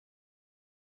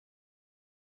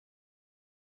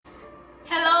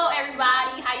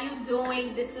how you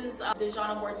doing? This is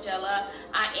Dejana Borgella.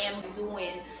 I am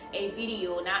doing a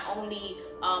video not only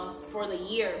for the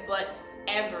year, but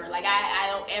ever. Like I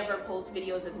don't ever post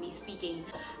videos of me speaking.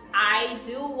 I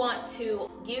do want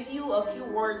to give you a few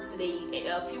words today,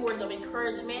 a few words of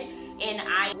encouragement, and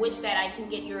I wish that I can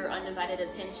get your undivided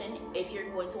attention. If you're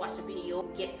going to watch the video,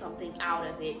 get something out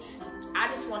of it. I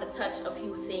just want to touch a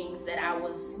few things that I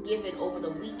was given over the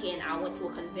weekend. I went to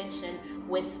a convention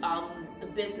with the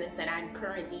business that I'm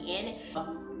currently in.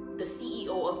 The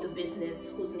CEO of the business,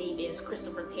 whose name is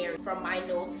Christopher Terry. From my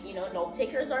notes, you know, note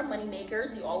takers are money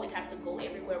makers. You always have to go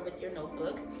everywhere with your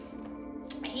notebook.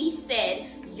 He said,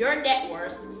 your net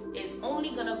worth is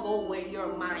only gonna go where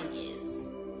your mind is.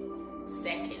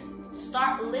 Second,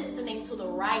 start listening to the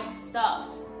right stuff.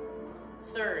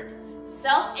 Third,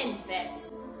 self-invest.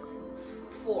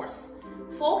 Fourth,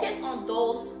 focus on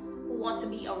those who want to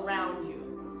be around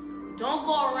you. Don't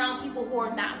go around people who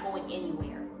are not going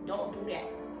anywhere. Don't do that.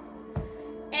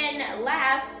 And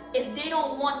last, if they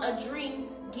don't want a dream,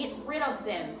 get rid of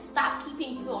them. Stop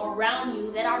keeping people around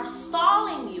you that are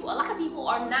stalling you. A lot of people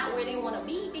are not where they want to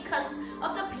be because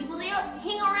of the people they are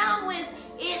hanging around with.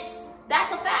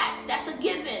 That's a fact. That's a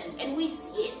given. And we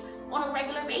see it on a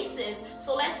regular basis.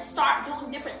 So let's start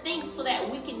doing different things so that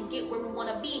we can get where we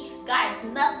want to be. Guys,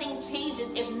 nothing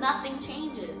changes if nothing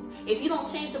changes. If you don't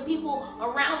change the people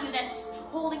around you that's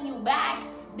holding you back,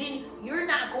 then you're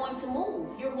not going to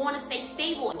move. You're going to stay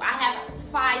stable. I have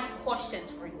 5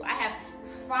 questions for you. I have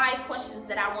 5 questions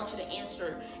that I want you to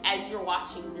answer as you're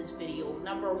watching this video.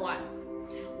 Number 1,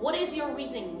 what is your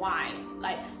reason why?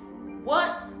 Like,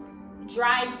 what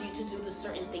drives you to do the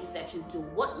certain things that you do?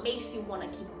 What makes you want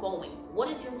to keep going? What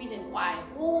is your reason why?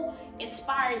 Who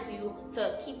inspires you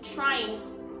to keep trying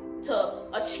to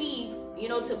achieve, you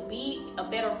know, to be a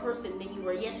better person than you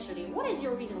were yesterday? What is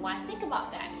your reason why? Think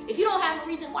about that. If you don't have a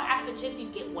reason why, I suggest you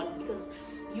get one, because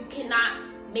you cannot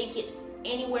make it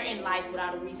anywhere in life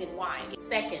without a reason why.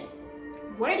 Second,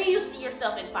 where do you see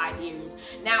yourself in 5 years?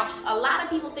 Now, a lot of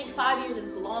people think 5 years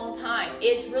is a long time.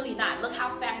 It's really not. Look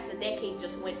how fast the decade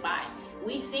just went by.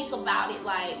 We think about it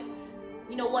like,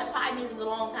 you know what, 5 years is a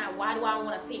long time. Why do I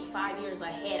want to think 5 years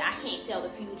ahead? I can't tell the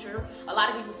future. A lot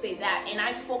of people say that. And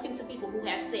I've spoken to people who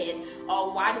have said,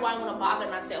 oh, why do I want to bother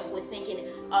myself with thinking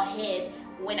ahead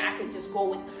when I could just go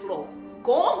with the flow?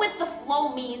 Going with the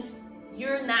flow means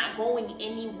you're not going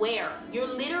anywhere. You're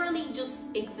literally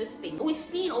just existing. We've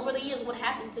seen over the years what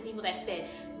happened to people that said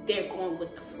they're going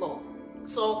with the flow.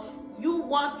 So you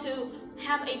want to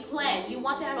have a plan. You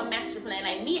want to have a master plan.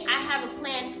 Like me, I have a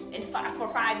plan for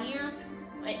 5 years.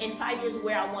 In 5 years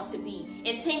where I want to be,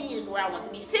 in 10 years where I want to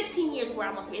be, 15 years where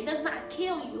I want to be. It does not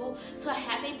kill you to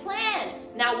have a plan.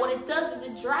 Now what it does is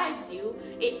it drives you,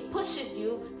 it pushes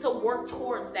you to work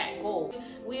towards that goal.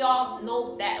 We all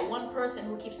know that one person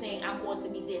who keeps saying, I'm going to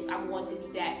be this, I'm going to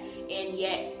be that, and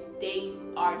yet they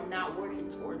are not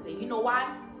working towards it. You know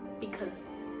why? Because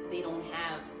they don't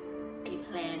have a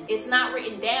plan. It's not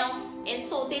written down, and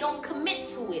so they don't commit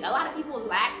to it. A lot of people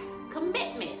lack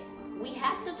commitment. We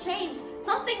have to change.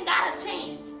 Something gotta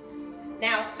change.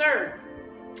 Now, third,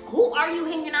 who are you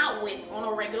hanging out with on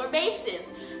a regular basis?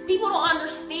 People don't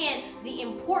understand the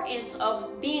importance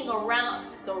of being around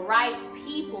the right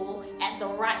people at the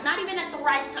right, not even at the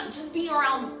right time, just being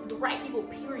around the right people,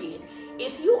 period.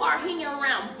 If you are hanging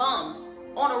around bums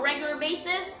on a regular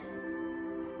basis,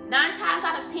 9 times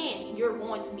out of 10, you're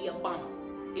going to be a bum.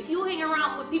 If you hang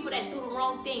around with people that do the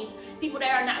wrong things, people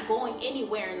that are not going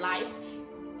anywhere in life,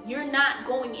 you're not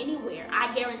going anywhere.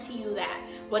 I guarantee you that.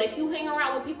 But if you hang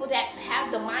around with people that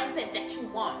have the mindset that you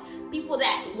want, people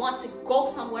that want to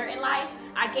go somewhere in life,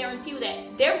 I guarantee you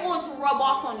that they're going to rub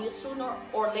off on you sooner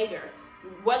or later,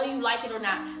 whether you like it or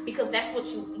not, because that's what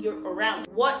you're around.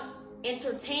 What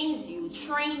entertains you,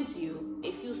 trains you.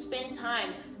 If you spend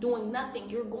time doing nothing,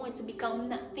 you're going to become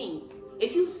nothing.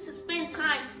 If you spend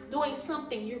time doing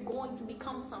something, you're going to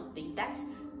become something. That's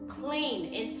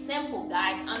plain and simple,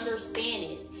 guys. Understand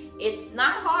it. It's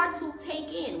not hard to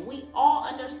take in. We all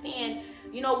understand,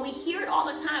 you know, we hear it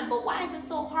all the time, but why is it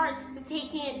so hard to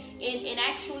take in and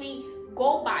actually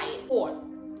go by it? 4,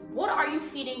 what are you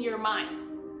feeding your mind?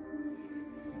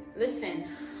 Listen,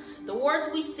 the words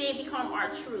we say become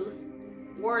our truth.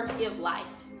 Words give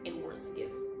life and words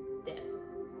give death.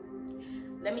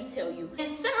 Let me tell you,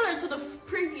 it's similar to the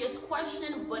previous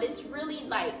question, but it's really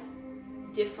like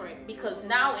different, because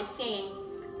now it's saying,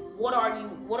 what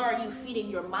are you feeding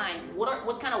your mind?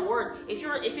 What kind of words? If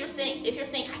you're saying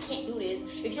I can't do this,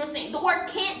 if you're saying, the word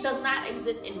can't does not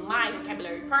exist in my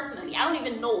vocabulary personally. I don't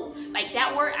even know, like,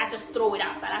 that word, I just throw it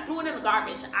outside. I threw it in the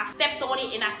garbage. I stepped on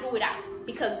it and I threw it out,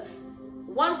 because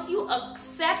once you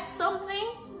accept something,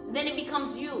 then it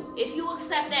becomes you. If you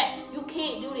accept that you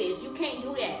can't do this, you can't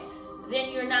do that,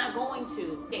 then you're not going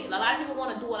to. A lot of people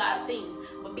want to do a lot of things,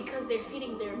 but because they're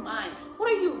feeding their mind.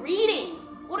 What are you reading?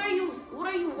 What are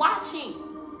you watching?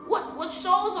 What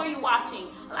shows are you watching?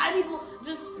 A lot of people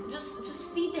just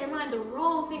feed their mind the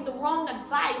wrong thing, the wrong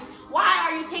advice. Why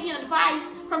are you taking advice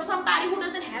from somebody who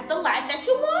doesn't have the life that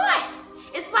you want?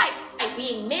 It's like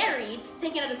being married,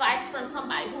 taking advice from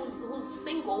somebody who's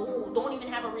single, who don't even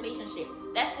have a relationship.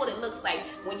 That's what it looks like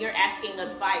when you're asking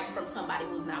advice from somebody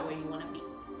who's not where you want to be.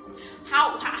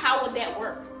 How would that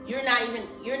work? You're not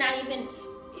even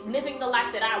living the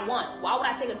life that I want. Why would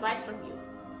I take advice from you?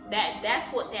 That's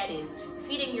what that is.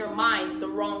 Feeding your mind the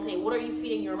wrong thing. What are you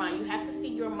feeding your mind? You have to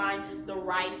feed your mind the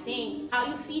right things. How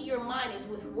you feed your mind is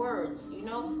with words,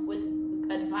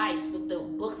 with advice, with the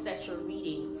books that you're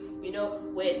reading,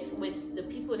 with the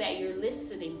people that you're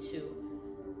listening to.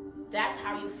 That's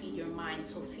how you feed your mind.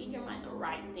 So feed your mind the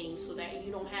right things so that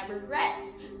you don't have regrets,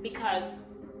 because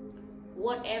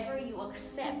whatever you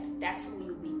accept, that's who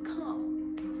you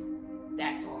become.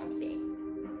 That's all I'm saying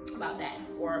about that.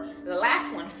 For the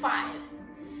last one, 5.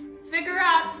 Figure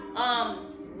out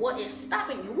what is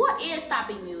stopping you. What is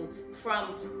stopping you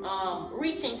from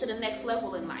reaching to the next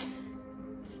level in life?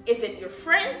 Is it your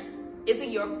friends? Is it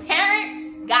your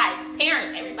parents? Guys,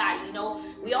 parents, everybody,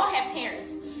 we all have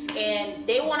parents, and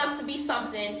they want us to be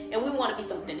something, and we want to be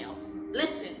something else.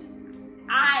 Listen,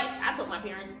 I told my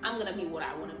parents, I'm going to be what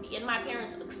I want to be, and my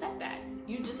parents accept that.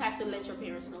 You just have to let your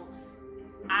parents know,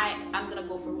 I'm going to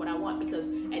go for what I want, because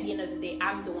at the end of the day,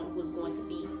 I'm the one who's going to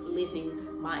be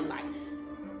living my life.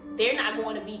 They're not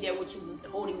going to be there with you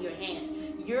holding your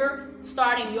hand. You're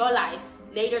starting your life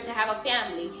later to have a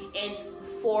family and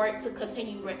for it to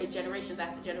continue generations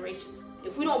after generations.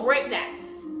 If we don't break that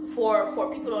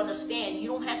for people to understand, you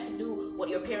don't have to do what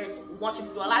your parents want you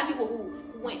to do. A lot of people who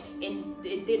went and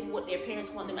did what their parents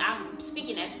want them. I'm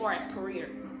speaking as far as career.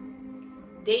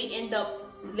 They end up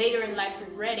later in life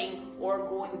regretting or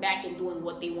going back and doing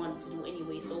what they wanted to do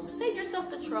anyway. So save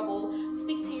yourself the trouble,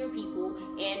 speak to your people,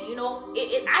 and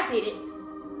I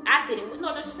did it with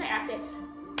no disrespect. I said,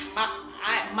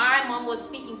 my mom was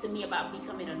speaking to me about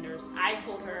becoming a nurse. I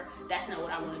told her that's not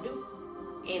what I want to do,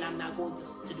 and I'm not going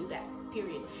to do that,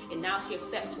 period. And now she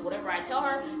accepts whatever I tell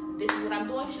her. This is what I'm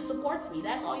doing. She supports me.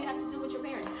 That's all you have to do with your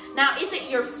parents. Now, is it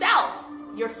yourself?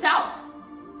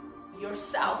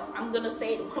 I'm gonna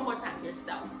say it one more time.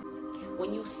 Yourself.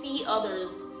 When you see other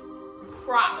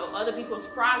people's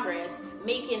progress,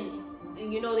 making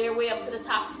their way up to the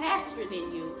top faster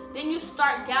than you, then you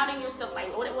start doubting yourself.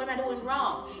 Like, what am I doing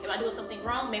wrong? Am I doing something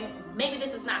wrong? Maybe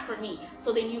this is not for me.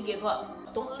 So then you give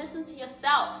up. Don't listen to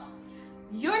yourself.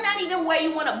 You're not even where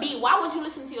you want to be. Why would you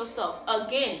listen to yourself?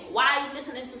 Again, why are you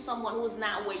listening to someone who is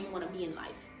not where you want to be in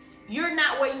life? You're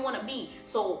not where you want to be.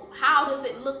 So how does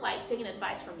it look like taking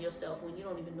advice from yourself when you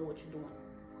don't even know what you're doing?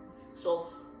 So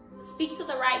speak to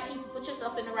the right people. Put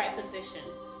yourself in the right position.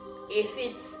 If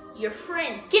it's your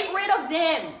friends, get rid of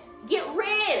them. Get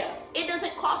rid. It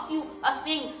doesn't cost you a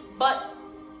thing but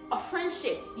a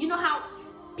friendship. You know how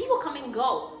people come and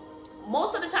go.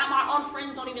 Most of the time, our own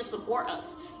friends don't even support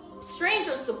us.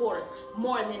 Strangers support us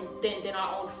more than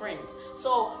our own friends.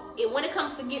 So when it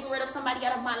comes to getting rid of somebody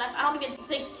out of my life, I don't even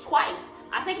think twice.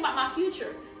 I think about my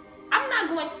future. I'm not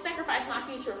going to sacrifice my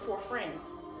future for friends.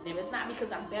 And it's not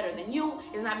because I'm better than you.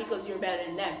 It's not because you're better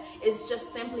than them. It's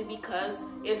just simply because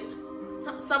if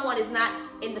someone is not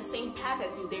in the same path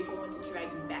as you, they're going to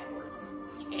drag you backwards.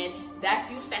 And that's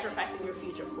you sacrificing your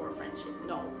future for a friendship.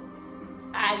 No.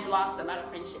 I've lost a lot of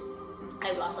friendship.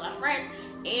 I've lost a lot of friends.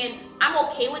 And I'm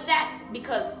okay with that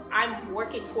because I'm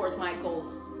working towards my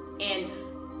goals. And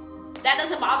that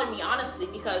doesn't bother me, honestly,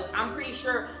 because I'm pretty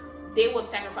sure they would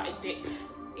sacrifice.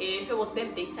 If it was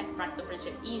them, they'd sacrifice the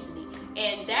friendship easily.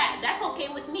 And that's okay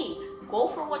with me. Go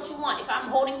for what you want. If I'm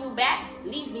holding you back,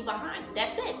 leave me behind.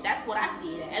 That's it. That's what I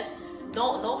see it as.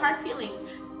 No hard feelings.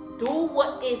 Do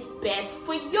what is best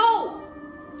for you.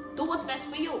 Do what's best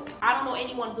for you. I don't know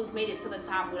anyone who's made it to the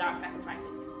top without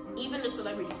sacrificing. Even the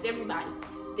celebrities, everybody,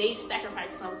 they've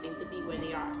sacrificed something to be where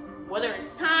they are. Whether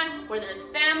it's time, whether it's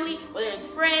family, whether it's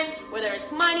friends, whether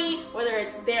it's money, whether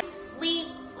it's their sleep,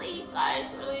 guys,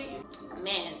 really.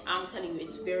 Man, I'm telling you,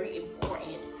 it's very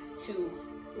important to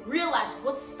realize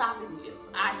what's stopping you.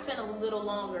 I spent a little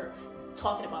longer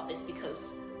talking about this because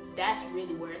that's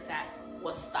really where it's at.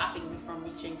 What's stopping me from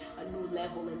reaching a new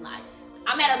level in life.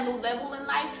 I'm at a new level in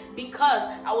life because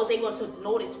I was able to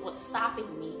notice what's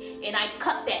stopping me. And I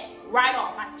cut that right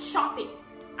off. I chop it.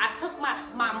 I took my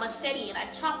machete and I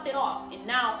chopped it off. And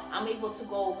now I'm able to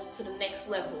go to the next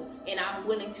level. And I'm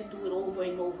willing to do it over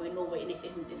and over and over. And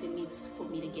if it needs for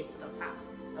me to get to the top.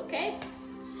 Okay?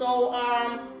 So,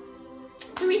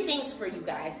 3 things for you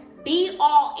guys. Be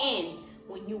all in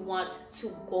when you want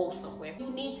to go somewhere. You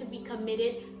need to be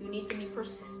committed. You need to be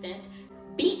persistent.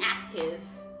 Be active.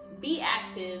 Be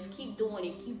active. Keep doing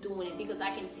it, because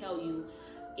I can tell you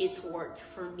it's worked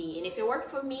for me. And if it worked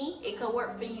for me, it could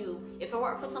work for you. If it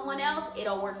worked for someone else,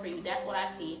 it'll work for you. That's what I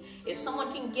see. If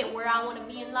someone can get where I want to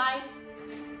be in life,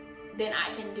 then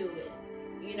I can do it.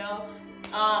 You know?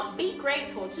 Be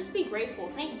grateful. Just be grateful.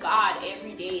 Thank God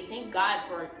every day. Thank God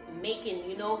for making,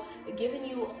 you know, giving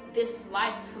you this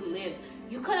life to live.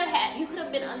 You could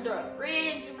have been under a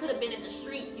bridge. You could have been in the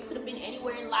streets. You could have been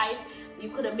anywhere in life. You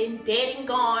could have been dead and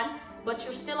gone, but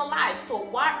you're still alive. So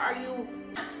why are you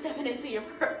not stepping into your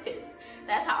purpose?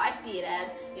 That's how I see it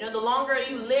as. You know, the longer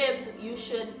you live, you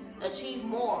should achieve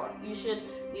more. You should,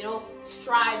 you know,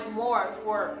 strive more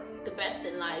for the best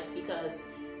in life, because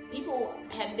people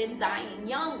have been dying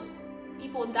young.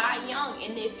 People die young,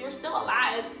 and if you're still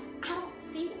alive, I don't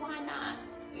see why not.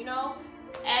 You know,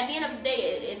 at the end of the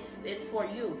day, it's for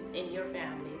you and your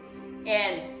family.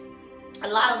 And a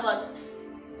lot of us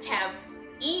have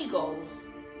egos.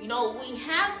 You know, we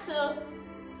have to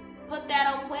put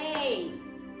that away.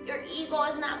 Your ego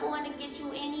is not going to get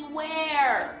you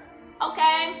anywhere.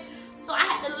 Okay? So I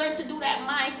had to learn to do that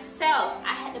myself.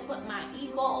 I had to put my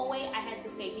ego away. I had to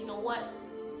say, you know what?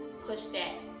 Push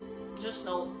that. Just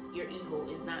know your ego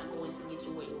is not going to get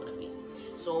you where you want to be.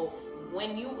 So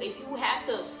if you have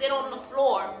to sit on the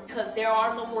floor because there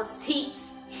are no more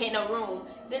seats in a room,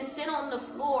 then sit on the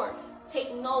floor.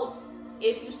 Take notes.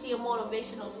 If you see a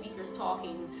motivational speaker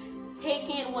talking, take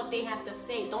in what they have to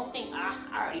say. Don't think, I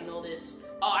already know this.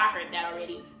 Oh, I heard that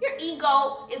already. Your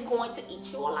ego is going to eat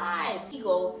you alive.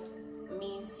 Ego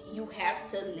means you have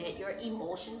to let your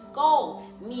emotions go.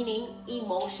 Meaning,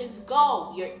 emotions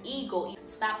go. Your ego.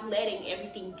 Stop letting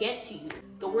everything get to you.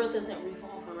 The world doesn't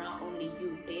revolve around only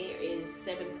you. There is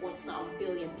 7-point-some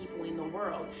billion people in the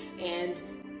world. And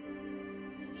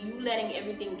you letting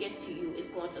everything get to you is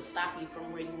going to stop you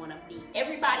from where you want to be.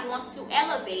 Everybody wants to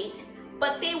elevate,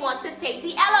 but they want to take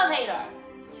the elevator.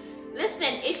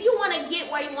 Listen, if you want to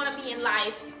get where you want to be in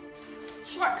life,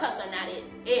 shortcuts are not it.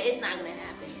 It's not going to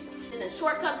happen. Listen,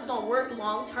 shortcuts don't work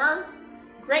long term.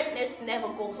 Greatness never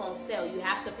goes on sale. You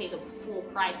have to pay the full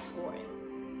price for it.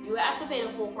 You have to pay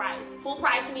the full price. Full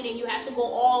price meaning you have to go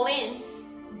all in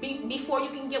before you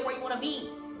can get where you want to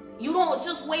be. You don't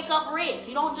just wake up rich.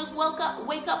 You don't just wake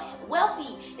up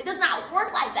wealthy. It does not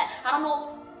work like that. I don't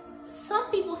know. Some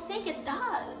people think it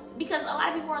does, because a lot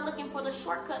of people are looking for the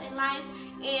shortcut in life,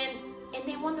 and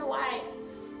they wonder why.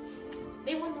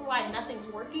 They wonder why nothing's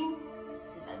working.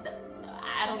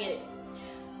 I don't get it.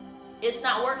 It's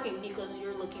not working because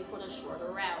you're looking for the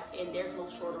shorter route, and there's no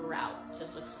shorter route to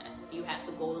success. You have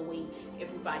to go the way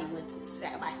everybody went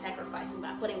through, by sacrificing,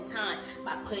 by putting time,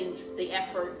 by putting the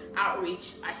effort,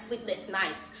 outreach, by sleepless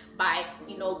nights, by,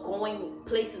 you know, going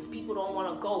places people don't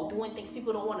want to go, doing things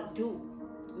people don't want to do,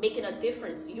 making a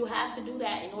difference. You have to do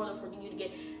that in order for you to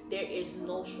get. There is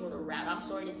no shorter route. I'm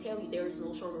sorry to tell you, there is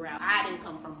no shorter route. I didn't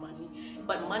come from money,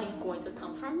 but money's going to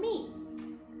come from me.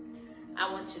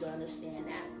 I want you to understand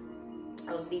that.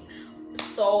 That was deep.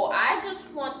 So I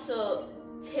just want to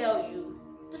tell you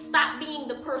to stop being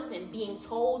the person being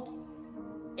told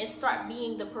and start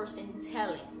being the person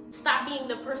telling. Stop being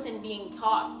the person being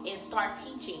taught and start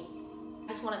teaching. I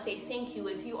just want to say thank you.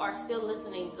 If you are still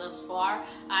listening thus far,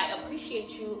 I appreciate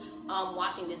you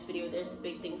watching this video. There's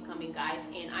big things coming, guys,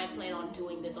 and I plan on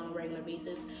doing this on a regular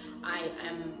basis. I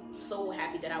am so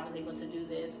happy that I was able to do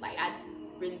this. Like, I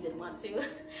really didn't want to,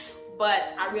 but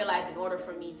I realized in order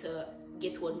for me to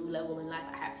get to a new level in life,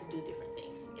 I have to do different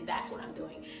things, and that's what I'm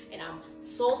doing. And I'm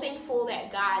so thankful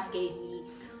that God gave me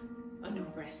a new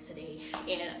breath today,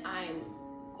 and I'm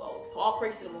all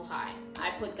praise to the Most High.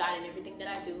 I put God in everything that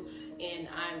I do, and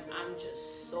I'm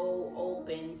just so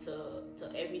open to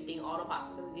everything, all the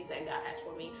possibilities that God has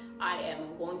for me. I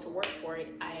am going to work for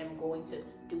it. I am going to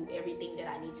do everything that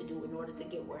I need to do in order to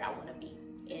get where I want to be,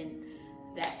 and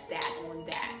that's that on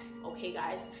that. Okay,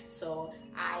 guys, so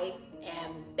I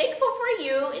am thankful for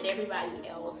you and everybody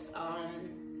else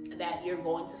that you're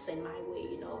going to send my way,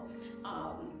 you know.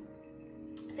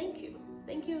 Thank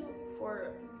you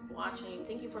for watching.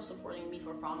 Thank you for supporting me,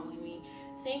 for following me.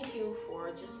 Thank you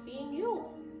for just being you.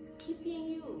 Keep being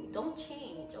you. Don't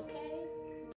change, okay?